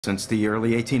since the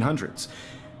early 1800s.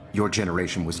 Your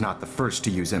generation was not the first to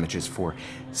use images for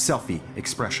selfie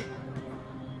expression.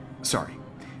 Sorry,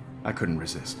 I couldn't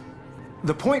resist.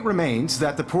 The point remains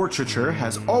that the portraiture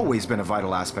has always been a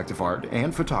vital aspect of art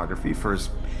and photography for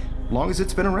as long as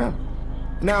it's been around.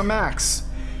 Now, Max,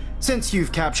 since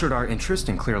you've captured our interest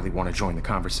and clearly want to join the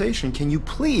conversation, can you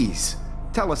please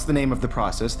tell us the name of the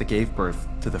process that gave birth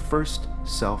to the first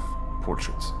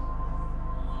self-portraits?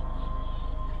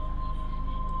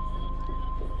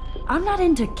 I'm not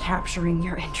into capturing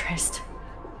your interest.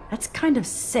 That's kind of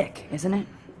sick, isn't it?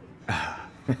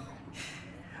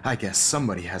 I guess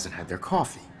somebody hasn't had their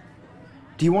coffee.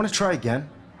 Do you want to try again?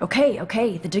 Okay,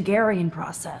 the Daguerrean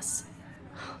process.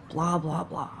 Blah, blah,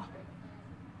 blah.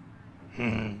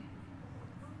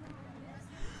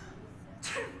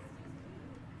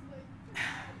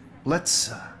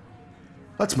 Let's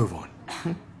move on.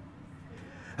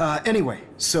 Anyway,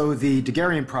 so the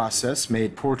Daguerrean process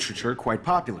made portraiture quite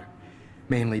popular,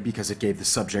 mainly because it gave the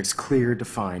subjects clear,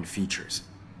 defined features.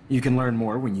 You can learn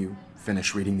more when you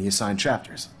finish reading the assigned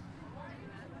chapters.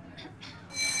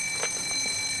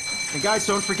 And guys,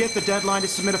 don't forget the deadline to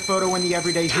submit a photo in the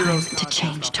Everyday Heroes to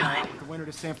change time. The winter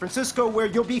to San Francisco, where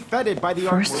you'll be feted by the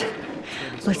First,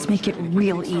 let's make it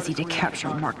real easy to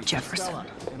capture Mark Jefferson.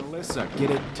 And Alyssa, get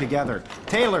it together.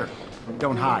 Taylor,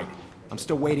 don't hide. I'm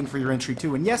still waiting for your entry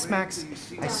too. And yes, Max,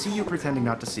 I see you pretending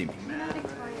not to see me.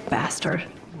 Bastard.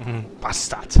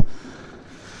 Bastard.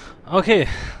 Okay,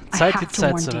 Zeit, die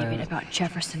Zeit zu David wählen. about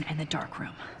Jefferson and the dark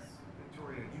room.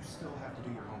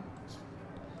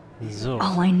 So.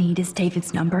 All I need is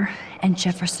David's number, and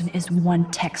Jefferson is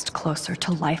one text closer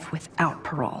to life without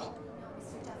parole.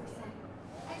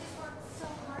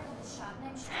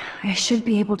 I should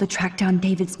be able to track down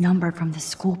David's number from the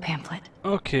school pamphlet.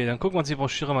 Okay, dann gucken wir uns die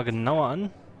Broschüre mal genauer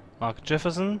an. Mark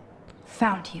Jefferson.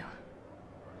 Found you.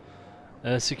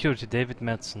 Security, David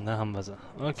Madsen, da haben wir sie.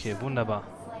 Okay, wunderbar.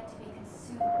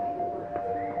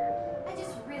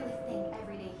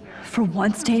 For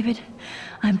once, David,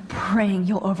 I'm praying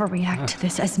you'll overreact to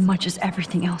this as much as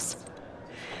everything else.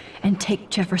 And take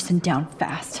Jefferson down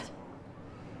fast.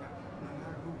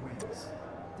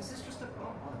 This is just a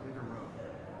bump on a bigger road.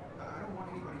 I don't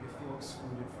want anybody to feel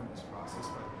excluded from this process,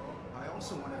 but I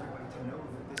also want everybody to know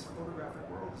that this photographic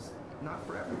world is not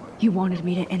for everybody. You wanted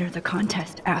me to enter the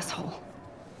contest, asshole.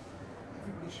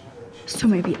 So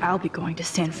maybe I'll be going to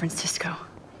San Francisco.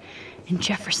 And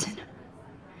Jefferson,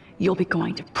 you'll be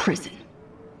going to prison.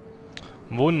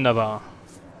 Wunderbar.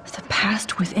 The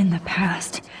past within the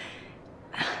past.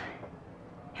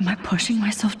 Am I pushing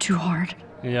myself too hard?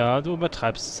 Ja, du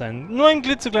übertreibst es nur ein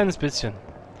klitzekleines bisschen.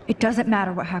 It doesn't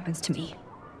matter what happens to me.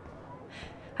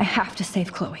 I have to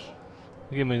save Chloe.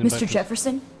 Mr.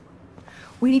 Jefferson,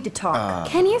 we need to talk.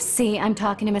 Can you see I'm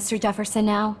talking to Mr. Jefferson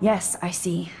now? Yes, I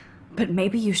see. But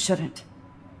maybe you shouldn't.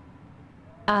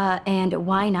 And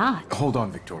why not? Hold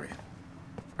on, Victoria.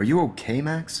 Are you okay,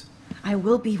 Max? I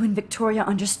will be when Victoria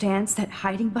understands that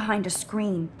hiding behind a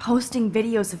screen, posting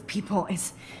videos of people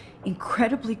is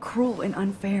incredibly cruel and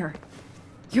unfair.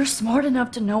 You're smart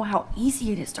enough to know how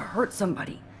easy it is to hurt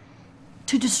somebody,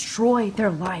 to destroy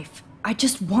their life. I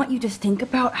just want you to think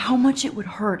about how much it would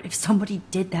hurt if somebody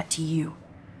did that to you.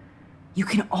 You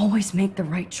can always make the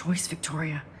right choice,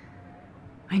 Victoria.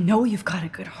 I know you've got a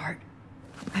good heart.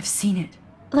 I've seen it.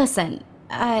 Listen,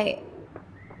 I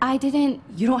didn't...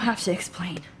 You don't have to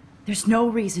explain. There's no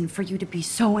reason for you to be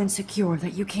so insecure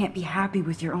that you can't be happy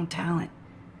with your own talent.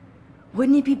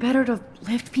 Wouldn't it be better to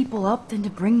lift people up than to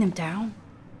bring them down?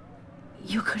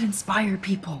 You could inspire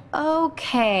people.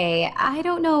 Okay, I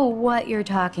don't know what you're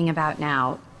talking about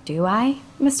now. Do I,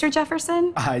 Mr.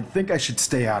 Jefferson? I think I should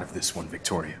stay out of this one,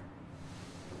 Victoria.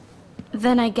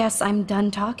 Then I guess I'm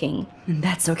done talking. And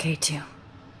that's okay too.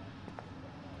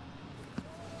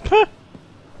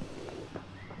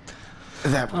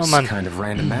 That was kind of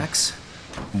random, Max.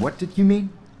 What did you mean?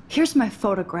 Here's my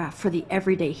photograph for the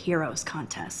Everyday Heroes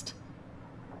contest.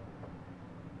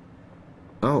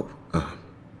 Oh,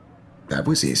 that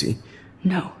was easy.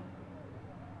 No.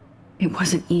 It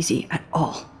wasn't easy at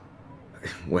all.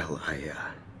 Well,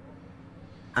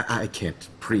 I can't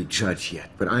prejudge yet,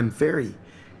 but I'm very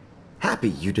happy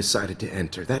you decided to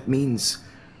enter. That means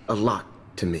a lot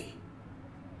to me.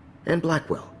 And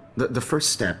Blackwell. The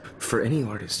first step for any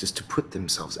artist is to put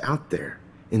themselves out there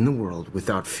in the world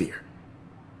without fear.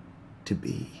 To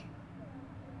be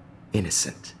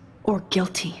innocent. Or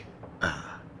guilty.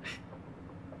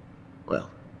 Well,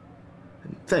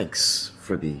 thanks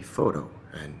for the photo,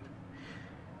 and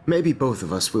maybe both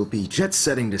of us will be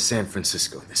jet-setting to San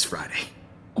Francisco this Friday.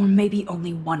 Or maybe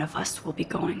only one of us will be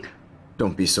going.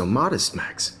 Don't be so modest,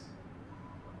 Max.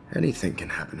 Anything can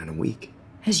happen in a week.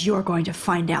 As you're going to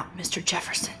find out, Mr.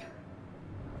 Jefferson.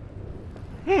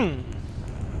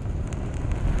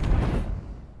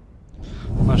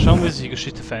 Mal schauen, wie sich die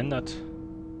Geschichte verändert.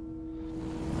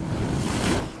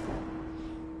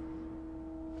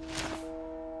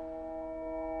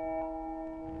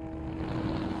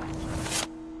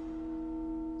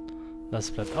 Das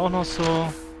bleibt auch noch so.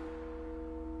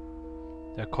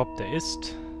 Der Cop, der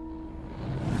ist.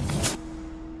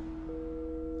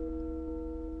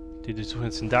 Die durchsuchen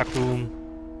jetzt den Darkroom.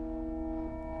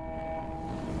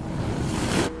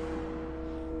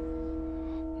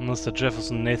 Und Mr.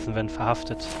 Jefferson und Nathan werden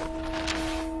verhaftet.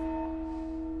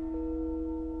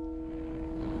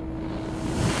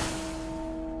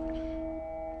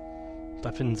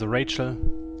 Da finden sie Rachel.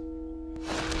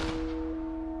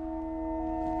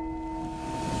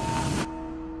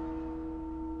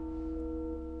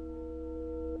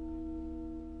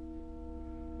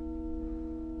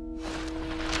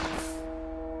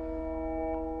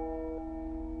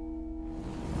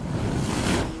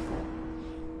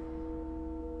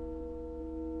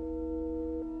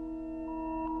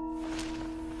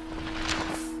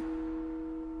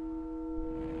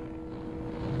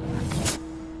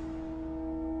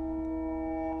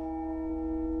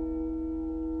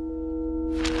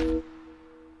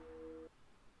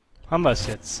 Haben wir es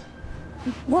jetzt?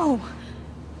 Whoa!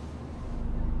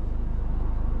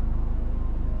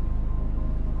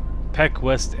 Pac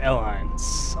West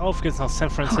Airlines. Auf geht's nach San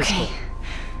Francisco. Okay.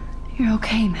 You're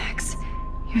okay, Max.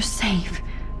 You're safe.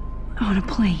 On a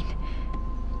plane.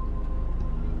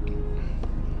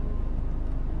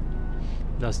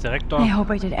 Das ist Direktor. I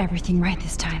hope I did everything right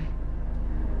this time.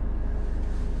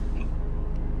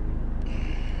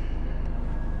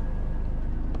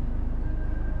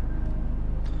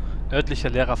 Örtlicher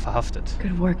Lehrer verhaftet.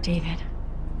 Good work, David.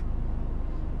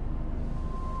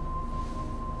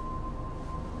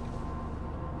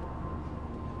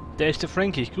 Der echte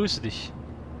Frankie, ich grüße dich.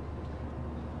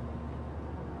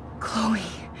 Chloe.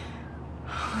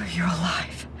 Oh, you're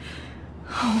alive.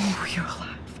 Oh, you're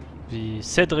alive. Wie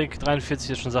Cedric 43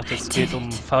 jetzt schon sagte, es geht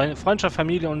um Freundschaft,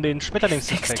 Familie und den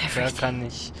Schmetterlingseffekt. Da kann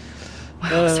ich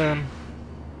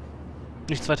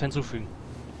nichts weiter hinzufügen.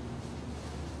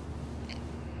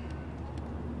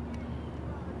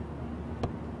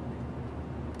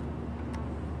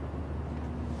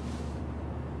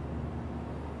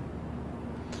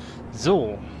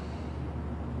 So.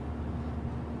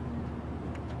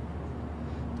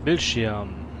 Bildschirm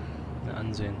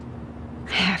ansehen.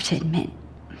 I have to admit,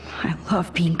 I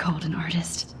love being called an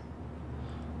artist.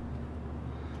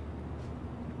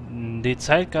 Die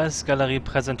Zeitgeistgalerie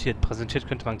präsentiert. Präsentiert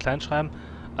könnte man klein schreiben.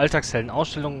 Alltagshelden,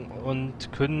 Ausstellungen und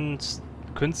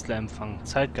Künstlerempfang.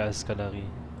 Zeitgeistgalerie.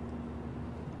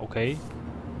 Okay.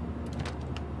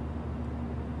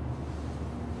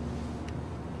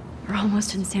 We're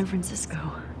almost in San Francisco.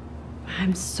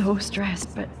 I'm so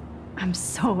stressed, but I'm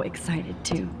so excited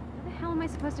too. How am I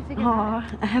supposed to figure Aw,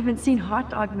 I haven't seen Hot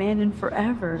Dog Man in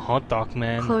forever. Hot Dog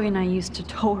Man. Chloe and I used to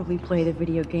totally play the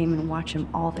video game and watch him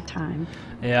all the time.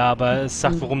 Ja, aber es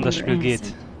sagt, worum das Spiel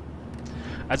geht.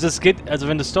 Also es geht, also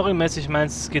wenn du storymäßig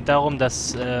meinst, es geht darum,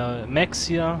 dass Max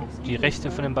hier, die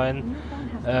Rechte von den beiden,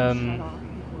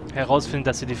 herausfindet,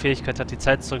 dass sie die Fähigkeit hat, die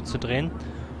Zeit zurückzudrehen.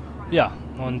 Ja,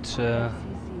 und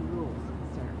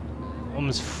um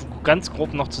es ganz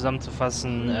grob noch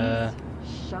zusammenzufassen,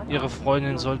 ihre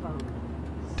Freundin sollte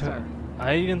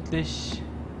eigentlich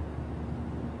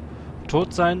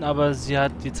tot sein, aber sie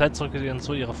hat die Zeit zurückgedreht und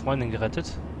so ihre Freundin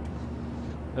gerettet.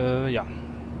 Ja.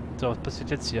 So, was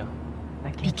passiert jetzt hier?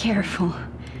 Be careful.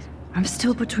 I'm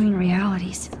still between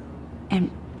realities. And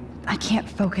I can't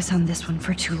focus on this one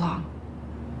for too long.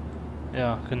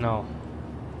 Ja, genau.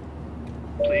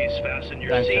 Please fasten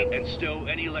your seat and stow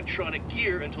any electronic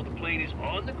gear until the plane is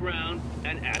on the ground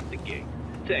and at the gate.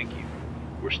 Thank you.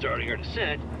 We're starting our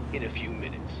descent in a few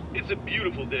minutes. It's a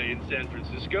beautiful day in San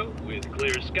Francisco with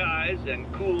clear skies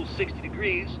and cool 60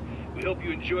 degrees. We hope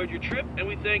you enjoyed your trip and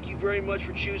we thank you very much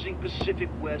for choosing Pacific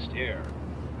West Air.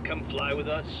 Come fly with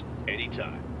us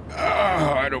anytime.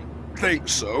 I don't think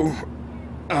so.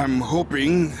 I'm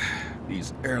hoping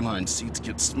these airline seats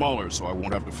get smaller so I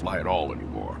won't have to fly at all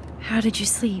anymore. How did you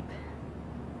sleep?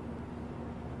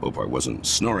 Hope I wasn't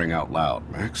snoring out loud,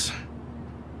 Max.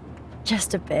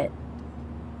 Just a bit.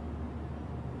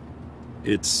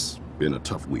 It's been a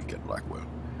tough week at Blackwell.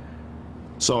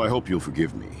 So I hope you'll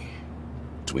forgive me.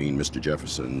 Between Mr.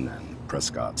 Jefferson and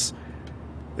Prescott's,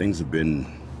 things have been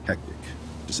hectic,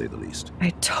 to say the least.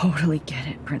 I totally get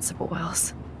it, Principal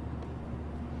Wells.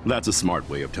 That's a smart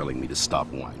way of telling me to stop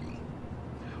whining.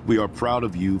 We are proud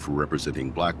of you for representing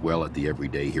Blackwell at the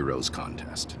Everyday Heroes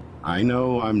contest. I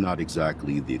know I'm not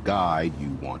exactly the guide you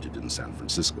wanted in San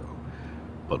Francisco,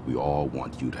 but we all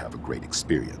want you to have a great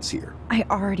experience here. I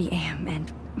already am,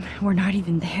 and we're not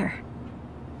even there.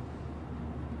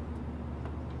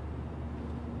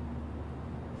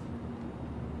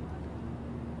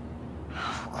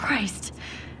 Oh, Christ.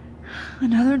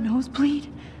 Another nosebleed?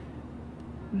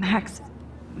 Max,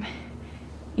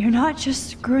 you're not just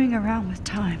screwing around with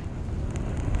time.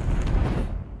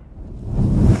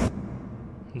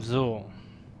 So.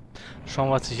 Schauen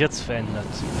wir, was sich jetzt verändert.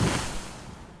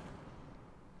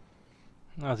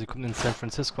 Ah, sie kommt in San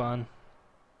Francisco an.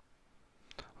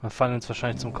 Wir fahren jetzt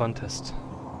wahrscheinlich zum Contest.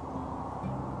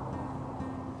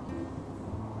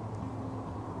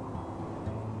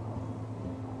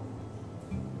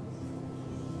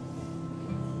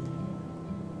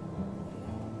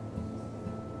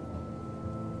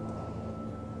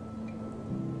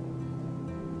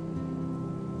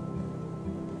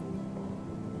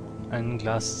 Ein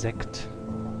Glas Sekt.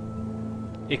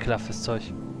 Ekelhaftes Zeug.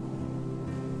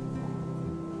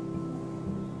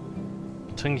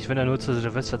 Trinke ich, wenn er nur zu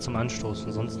Silvester zum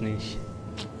Anstoßen, sonst nicht.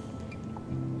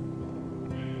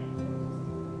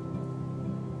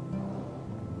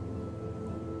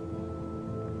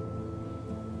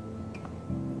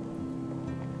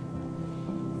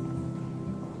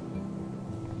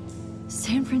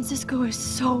 San Francisco is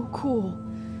so cool.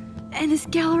 And this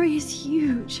gallery is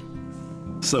huge.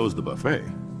 So is the buffet.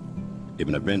 If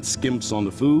an event skimps on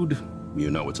the food,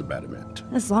 you know it's a bad event.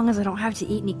 As long as I don't have to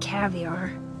eat any caviar.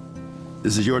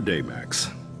 This is your day, Max.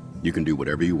 You can do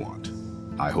whatever you want.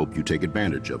 I hope you take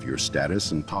advantage of your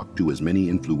status and talk to as many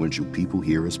influential people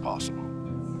here as possible.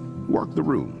 Work the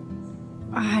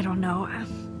room. I don't know.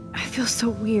 I feel so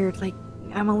weird, like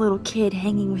I'm a little kid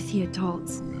hanging with the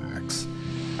adults. Max,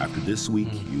 after this week,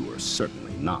 you are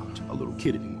certainly not a little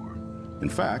kid anymore. In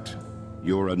fact,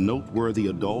 you're a noteworthy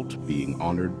adult being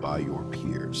honored by your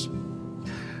peers.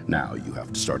 Now you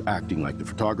have to start acting like the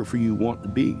photographer you want to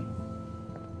be.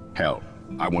 Hell,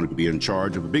 I wanted to be in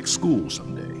charge of a big school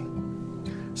someday.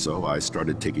 So I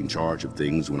started taking charge of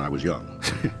things when I was young.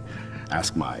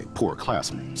 Ask my poor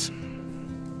classmates.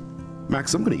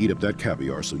 Max, I'm gonna eat up that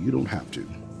caviar so you don't have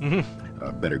to.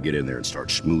 Better get in there and start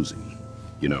schmoozing.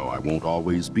 You know, I won't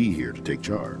always be here to take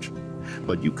charge.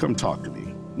 But you come talk to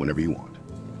me whenever you want.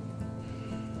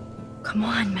 Come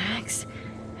on, Max.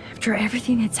 After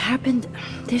everything that's happened,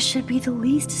 this should be the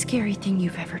least scary thing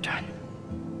you've ever done.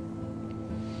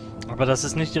 Aber das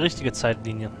ist nicht die richtige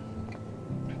Zeitlinie.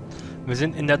 Wir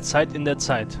sind in der Zeit in der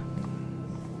Zeit.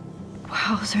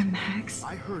 Wowzer, Max.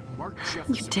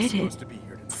 You did it.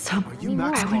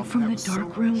 I went from the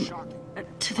dark room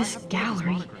to this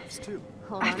gallery.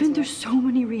 I've been through so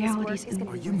many realities in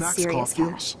Are you Max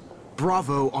Caulfield?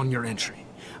 Bravo on your entry.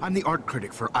 I'm the art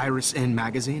critic for Iris N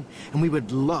magazine, and we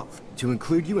would love to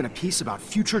include you in a piece about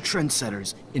future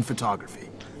trendsetters in photography.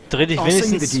 Dreh dich I'll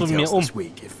send you the wenigstens zu mir details um. this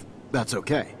week, if that's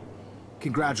okay.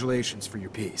 Congratulations for your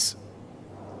piece.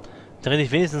 Dreh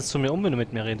dich wenigstens zu mir um, wenn du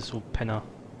mit mir redest, du Penner.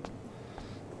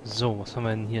 So, was haben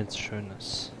wir denn hier jetzt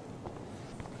Schönes?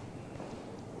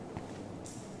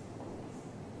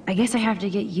 I guess I have to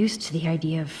get used to the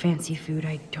idea of fancy food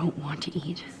I don't want to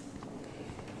eat.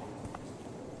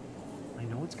 I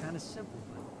know it's kind of simple,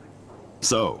 but...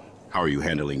 So, how are you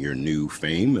handling your new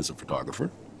fame as a photographer?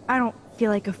 I don't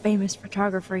feel like a famous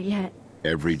photographer yet.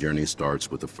 Every journey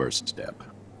starts with the first step.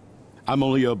 I'm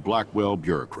only a Blackwell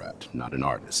bureaucrat, not an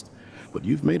artist. But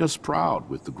you've made us proud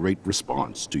with the great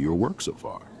response to your work so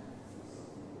far.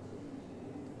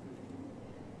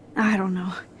 I don't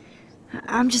know.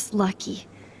 I'm just lucky.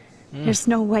 There's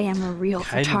no way I'm a real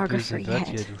Keine photographer böse Wörter yet.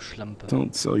 hier, du Schlampe.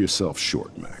 Don't sell yourself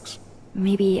short, Max.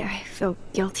 Maybe I feel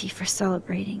guilty for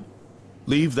celebrating.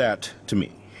 Leave that to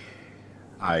me.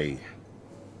 I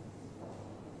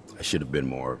should have been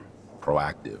more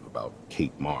proactive about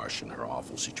Kate Marsh and her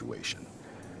awful situation.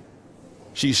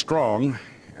 She's strong,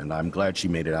 and I'm glad she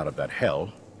made it out of that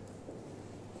hell.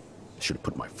 I should have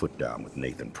put my foot down with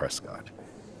Nathan Prescott.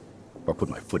 Or put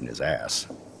my foot in his ass.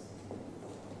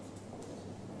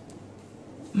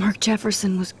 Mark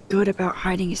Jefferson was good about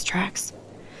hiding his tracks.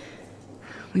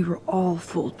 We were all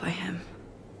fooled by him.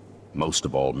 Most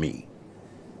of all, me.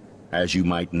 As you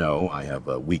might know, I have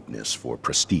a weakness for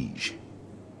prestige.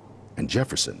 And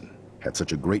Jefferson had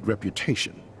such a great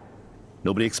reputation.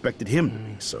 Nobody expected him to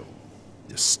be so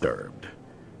disturbed.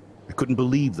 I couldn't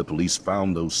believe the police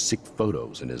found those sick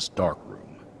photos in his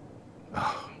darkroom.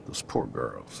 Oh, those poor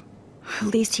girls. At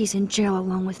least he's in jail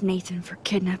along with Nathan for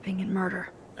kidnapping and murder.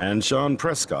 And Sean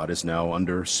Prescott is now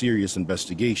under serious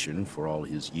investigation for all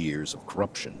his years of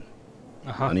corruption.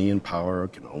 Money and power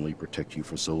can only protect you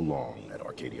for so long at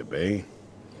Arcadia Bay.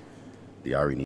 The irony